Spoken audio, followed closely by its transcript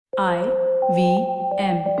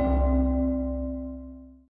IVM.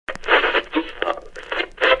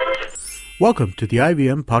 Welcome to the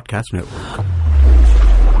IVM Podcast Network.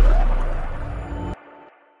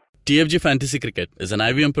 TFG Fantasy Cricket is an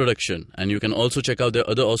IVM production, and you can also check out their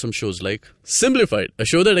other awesome shows like Simplified, a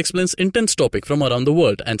show that explains intense topic from around the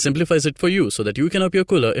world and simplifies it for you so that you can appear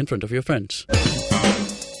cooler in front of your friends.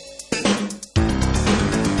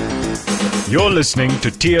 You're listening to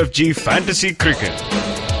TFG Fantasy Cricket.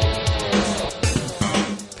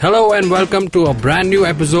 Hello and welcome to a brand new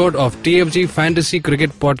episode of TFG Fantasy Cricket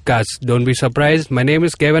Podcast. Don't be surprised, my name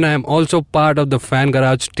is Kevin. I am also part of the Fan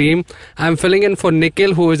Garage team. I'm filling in for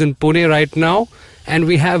Nikhil, who is in Pune right now. And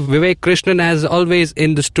we have Vivek Krishnan as always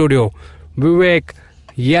in the studio. Vivek,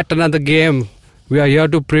 yet another game. We are here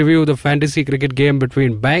to preview the fantasy cricket game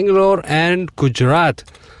between Bangalore and Gujarat.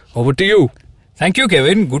 Over to you. Thank you,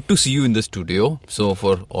 Kevin. Good to see you in the studio. So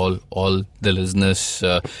for all the listeners,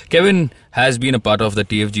 Kevin has been a part of the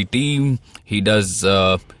TFG team. He does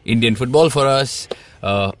Indian football for us,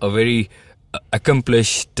 a very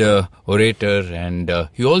accomplished orator, and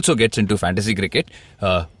he also gets into fantasy cricket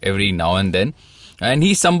every now and then. And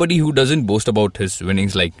he's somebody who doesn't boast about his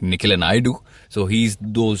winnings like Nikhil and I do. So he's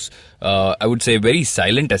those, I would say, very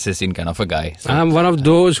silent assassin kind of a guy. So, I'm one of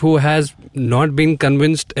those who has not been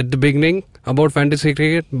convinced at the beginning about fantasy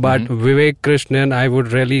cricket, but Vivek Krishnan, I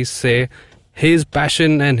would really say his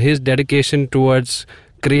passion and his dedication towards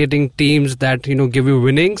creating teams that, give you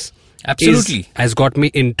winnings. Absolutely. Has got me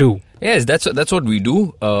into. Yes, that's what we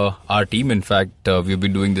do. Our team, in fact, we've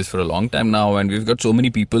been doing this for a long time now, and we've got so many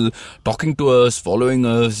people talking to us, following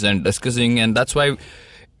us, and discussing, and that's why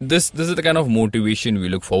this is the kind of motivation we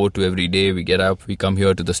look forward to every day. We get up, we come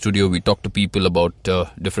here to the studio, we talk to people about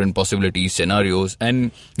different possibilities, scenarios, and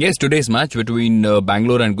yes, today's match between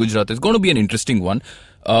Bangalore and Gujarat is going to be an interesting one.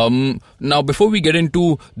 Now, before we get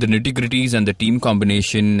into the nitty-gritties and the team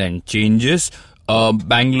combination and changes,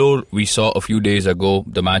 Bangalore, we saw a few days ago,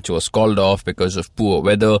 the match was called off because of poor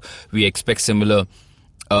weather. We expect similar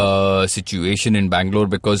situation in Bangalore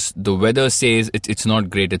because the weather says it's not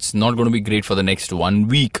great. It's not going to be great for the next 1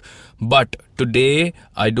 week. But today,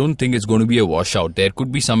 I don't think it's going to be a washout. There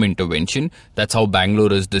could be some intervention. That's how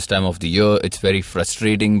Bangalore is this time of the year. It's very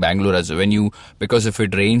frustrating, Bangalore as a venue, because if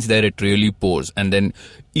it rains there, it really pours. And then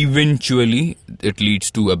eventually, it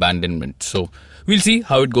leads to abandonment. So we'll see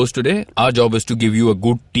how it goes today. Our job is to give you a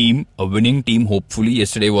good team, a winning team, hopefully.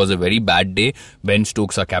 Yesterday was a very bad day. Ben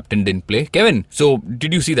Stokes, our captain, didn't play. Kevin, so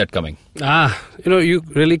did you see that coming? You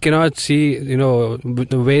really cannot see,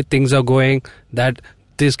 the way things are going, that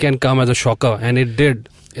this can come as a shocker. And it did.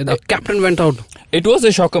 The captain went out. It was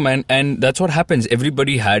a shocker, man, and that's what happens.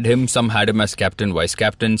 Everybody had him. Some had him as captain, vice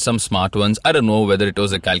captain, some smart ones. I don't know whether it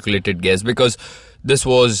was a calculated guess because this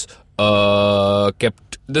was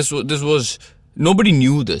nobody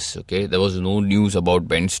knew this, okay? There was no news about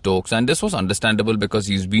Ben Stokes, and this was understandable because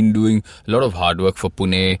he's been doing a lot of hard work for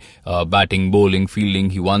Pune, batting, bowling,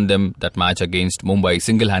 fielding. He won them that match against Mumbai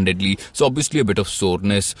single-handedly. So obviously a bit of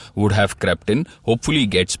soreness would have crept in. Hopefully he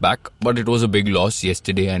gets back, but it was a big loss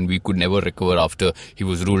yesterday and we could never recover after he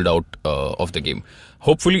was ruled out of the game.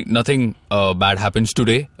 Hopefully nothing bad happens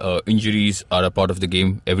today. Injuries are a part of the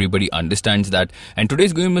game. Everybody understands that. And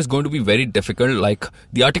today's game is going to be very difficult. Like,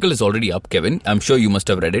 the article is already up, Kevin. I'm sure you must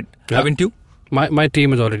have read it. Yeah. Haven't you? My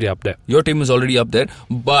team is already up there. Your team is already up there.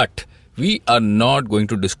 But we are not going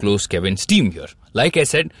to disclose Kevin's team here. Like I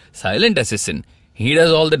said, silent assassin. He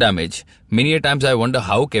does all the damage. Many a times I wonder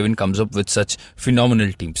how Kevin comes up with such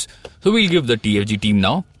phenomenal teams. So we'll give the TFG team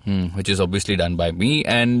now, which is obviously done by me.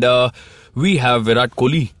 And we have Virat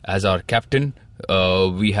Kohli as our captain.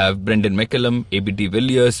 We have Brendan McCullum, AB de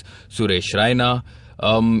Villiers, Suresh Raina.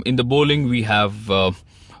 In the bowling, we have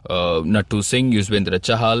Nattu Singh, Yuzvendra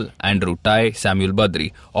Chahal, Andrew Tai, Samuel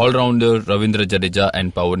Badri. All-rounder Ravindra Jadeja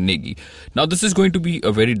and Pawan Negi. Now, this is going to be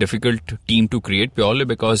a very difficult team to create purely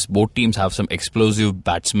because both teams have some explosive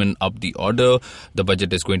batsmen up the order. The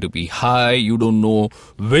budget is going to be high. You don't know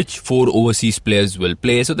which 4 overseas players will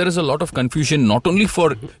play. So there is a lot of confusion, not only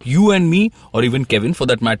for you and me, or even Kevin for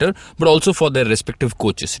that matter, but also for their respective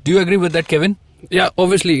coaches. Do you agree with that, Kevin? Yeah,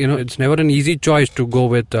 obviously, it's never an easy choice to go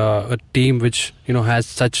with a team which, has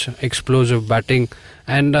such explosive batting.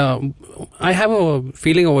 And I have a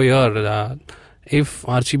feeling over here, if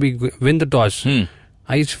RCB win the toss,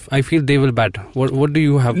 I feel they will bat. What do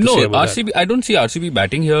you have to say about RCB, that? I don't see RCB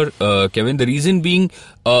batting here, Kevin. The reason being,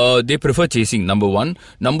 they prefer chasing, number one.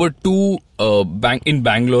 Number two, in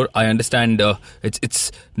Bangalore, I understand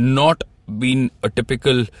it's not been a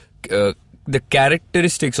typical... the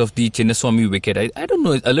characteristics of the Chinnaswamy wicket, I don't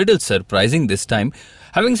know, it's a little surprising this time.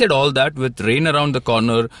 Having said all that, with rain around the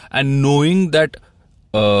corner and knowing that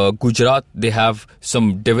Gujarat, they have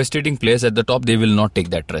some devastating players at the top, they will not take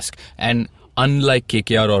that risk. And unlike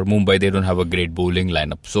KKR or Mumbai, they don't have a great bowling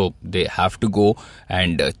lineup. So they have to go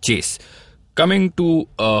and chase. Coming to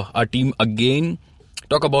our team again,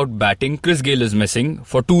 talk about batting. Chris Gayle is missing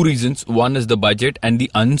for two reasons. One is the budget and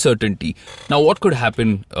the uncertainty. Now, what could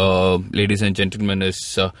happen, ladies and gentlemen,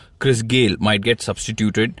 is Chris Gayle might get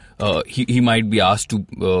substituted. He might be asked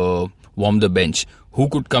to warm the bench. Who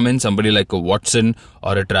could come in? Somebody like a Watson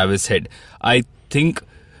or a Travis Head. I think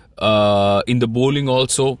in the bowling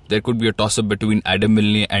also, there could be a toss-up between Adam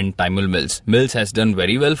Milne and Tymel Mills. Mills has done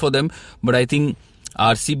very well for them, but I think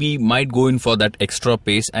RCB might go in for that extra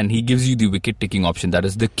pace, and he gives you the wicket-taking option. That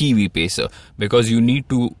is the Kiwi pacer, because you need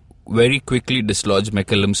to very quickly dislodge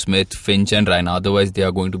McCallum, Smith, Finch and Raina. Otherwise, they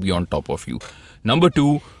are going to be on top of you. Number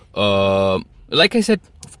two, like I said,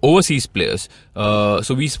 overseas players.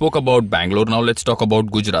 So we spoke about Bangalore. Now let's talk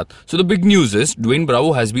about Gujarat. So the big news is Dwayne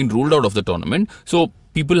Bravo has been ruled out of the tournament. So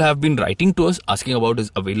people have been writing to us asking about his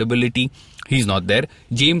availability. He's not there.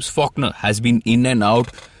 James Faulkner has been in and out.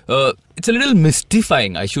 It's a little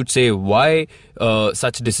mystifying, I should say, why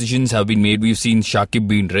such decisions have been made. We've seen Shakib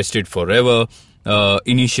being rested forever.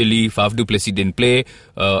 Initially, Faf du Plessis didn't play.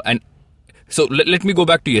 And so let me go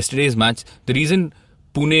back to yesterday's match. The reason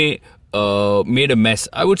Pune made a mess,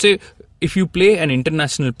 I would say, if you play an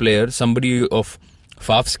international player, somebody of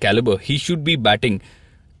Faf's caliber, he should be batting.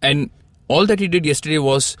 And all that he did yesterday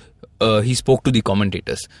was he spoke to the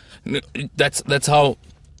commentators. That's how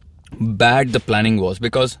bad the planning was,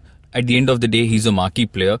 because at the end of the day, he's a marquee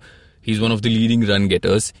player. He's one of the leading run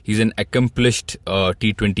getters. He's an accomplished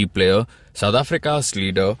T20 player, South Africa's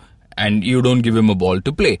leader, and you don't give him a ball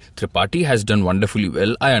to play. Tripathi has done wonderfully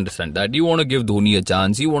well. I understand that. You want to give Dhoni a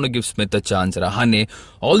chance. You want to give Smith a chance. Rahane.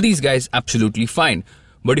 All these guys, absolutely fine.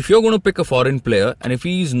 But if you're going to pick a foreign player, and if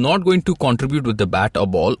he's not going to contribute with the bat or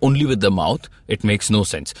ball, only with the mouth, it makes no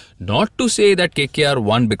sense. Not to say that KKR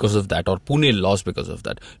won because of that or Pune lost because of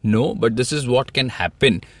that. No, but this is what can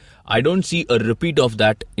happen. I don't see a repeat of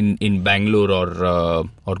that in Bangalore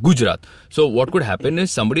or Gujarat. So what could happen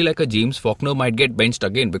is somebody like a James Faulkner might get benched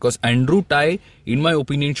again, because Andrew Tye, in my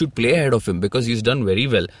opinion, should play ahead of him because he's done very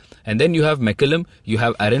well. And then you have McCallum, you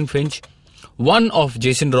have Aaron Finch. One of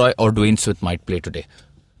Jason Roy or Dwayne Smith might play today.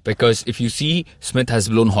 Because if you see, Smith has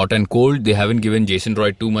blown hot and cold. They haven't given Jason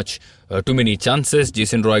Roy too many chances.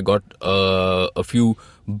 Jason Roy got a few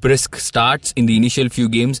brisk starts in the initial few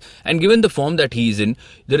games, and given the form that he is in,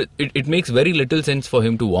 it makes very little sense for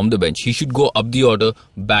him to warm the bench. He should go up the order,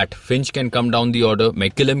 bat. Finch can come down the order.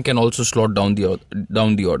 McCallum can also slot down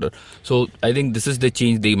the order. So I think this is the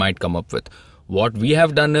change they might come up with. What we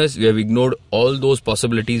have done is we have ignored all those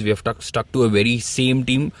possibilities. We have stuck to a very same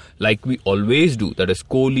team like we always do. That is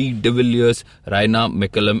Kohli, De Villiers, Raina,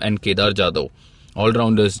 McCallum and Kedar Jadhav.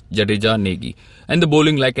 All-rounders, Jadeja, Negi. And the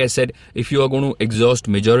bowling, like I said, if you are going to exhaust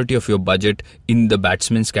majority of your budget in the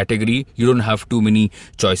batsmen's category, you don't have too many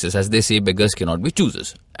choices. As they say, beggars cannot be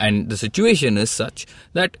choosers. And the situation is such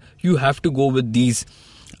that you have to go with these,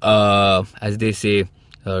 as they say,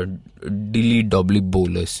 dilly-dobbly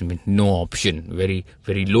bowlers. I mean, no option. Very,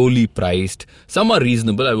 very lowly priced. Some are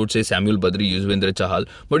reasonable. I would say Samuel Badri, Yuzvendra Chahal.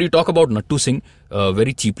 But you talk about Nattu Singh,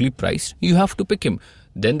 very cheaply priced. You have to pick him.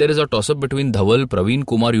 Then there is a toss-up between Dhaval, Praveen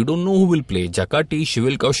Kumar. You don't know who will play. Jakati,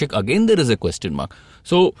 Shivil Kaushik. Again, there is a question mark.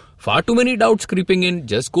 So, far too many doubts creeping in.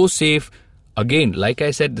 Just go safe. Again, like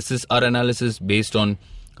I said, this is our analysis based on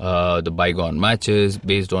the bygone matches,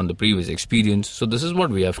 based on the previous experience. So this is what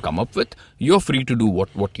we have come up with. You're free to do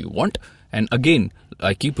what you want. And again,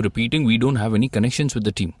 I keep repeating, we don't have any connections with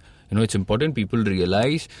the team. You know, it's important people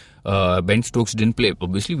realize Ben Stokes didn't play.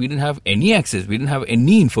 Obviously, we didn't have any access. We didn't have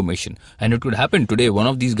any information. And it could happen today. One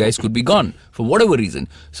of these guys could be gone for whatever reason.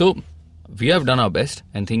 So we have done our best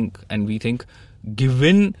and we think,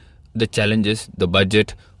 given the challenges, the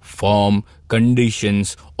budget, form,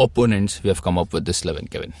 conditions, opponents, we have come up with this 11,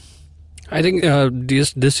 Kevin. I think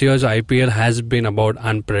this year's IPL has been about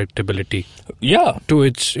unpredictability. Yeah. To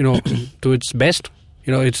its to its best.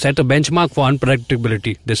 It's set a benchmark for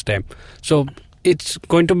unpredictability this time. So it's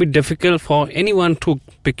going to be difficult for anyone to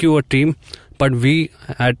pick you a team. But we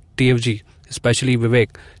at TFG, especially Vivek,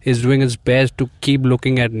 is doing his best to keep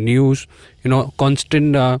looking at news,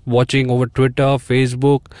 constant watching over Twitter,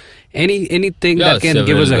 Facebook, anything that can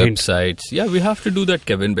give us a hint. Websites. Yeah, we have to do that,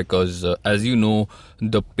 Kevin, because as you know,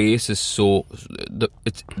 the pace is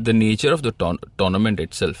it's the nature of the tournament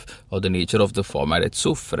itself, or the nature of the format. It's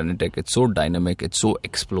so frenetic, it's so dynamic, it's so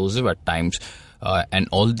explosive at times. And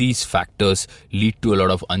all these factors lead to a lot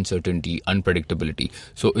of uncertainty, unpredictability.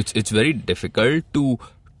 So it's very difficult to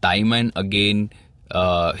time and again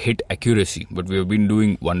hit accuracy. But we have been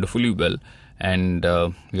doing wonderfully well, and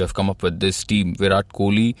we have come up with this team. Virat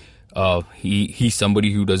Kohli, he's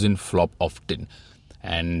somebody who doesn't flop often,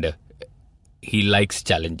 and he likes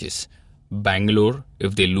challenges. Bangalore,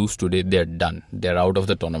 if they lose today, they're done. They're out of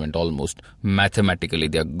the tournament almost. Mathematically,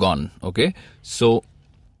 they're gone. Okay, so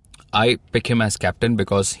I pick him as captain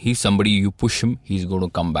because he's somebody, you push him, he's going to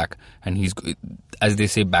come back, and he's, as they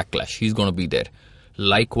say, backlash. He's going to be there.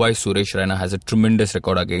 Likewise, Suresh Raina has a tremendous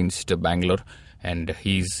record against Bangalore, and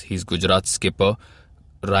he's Gujarat's skipper.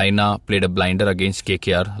 Raina played a blinder against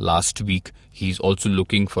KKR last week. He's also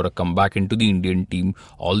looking for a comeback into the Indian team.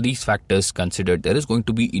 All these factors considered, there is going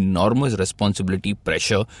to be enormous responsibility,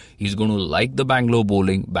 pressure. He's going to like the Bangalore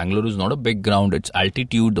bowling. Bangalore is not a big ground. It's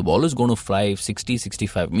altitude. The ball is going to fly 60,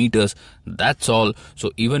 65 meters. That's all.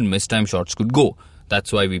 So even mistime shots could go.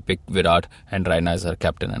 That's why we picked Virat and Raina as our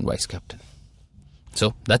captain and vice captain.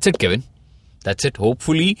 So that's it, Kevin. That's it.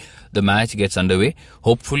 Hopefully the match gets underway.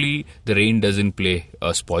 Hopefully the rain doesn't play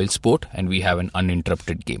a spoil sport and we have an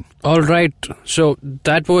uninterrupted game. All right. So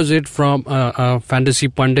that was it from Fantasy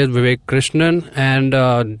Pundit Vivek Krishnan,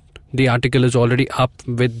 and the article is already up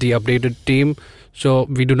with the updated team. So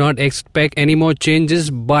we do not expect any more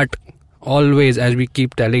changes, but always, as we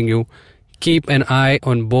keep telling you, keep an eye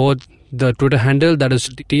on both the Twitter handle, that is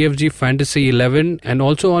TFG Fantasy 11, and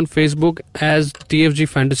also on Facebook as TFG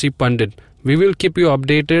Fantasy Pundit. We will keep you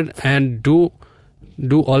updated, and do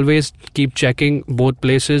always keep checking both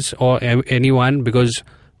places or anyone, because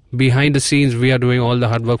behind the scenes we are doing all the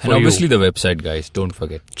hard work for you. And obviously the website, guys, don't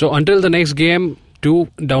forget. So until the next game, do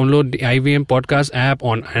download the IVM podcast app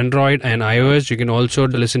on Android and iOS. You can also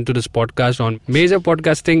listen to this podcast on major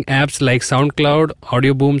podcasting apps like SoundCloud,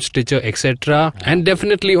 Audioboom, Stitcher, etc. And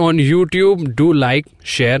definitely on YouTube. Do like,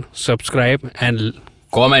 share, subscribe, and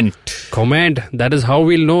comment. That is how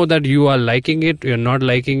we'll know that you are liking it, you're not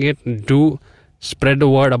liking it. Do spread the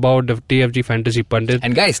word about the TFG Fantasy Pundit.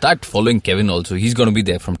 And guys, start following Kevin also. He's going to be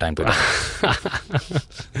there from time to time.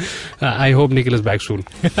 I hope Nikhil is back soon.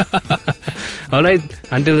 Alright,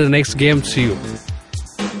 until the next game, see you.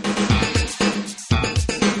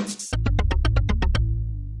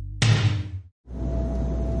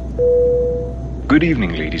 Good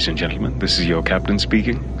evening, ladies and gentlemen. This is your captain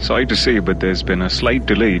speaking. Sorry to say, but there's been a slight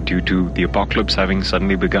delay due to the apocalypse having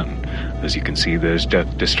suddenly begun. As you can see, there's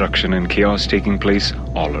death, destruction, and chaos taking place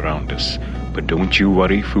all around us. But don't you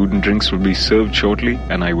worry, food and drinks will be served shortly,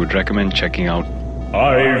 and I would recommend checking out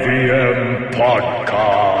IVM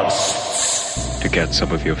Podcasts to get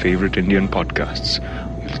some of your favorite Indian podcasts.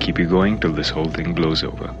 We'll keep you going till this whole thing blows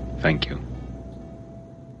over. Thank you.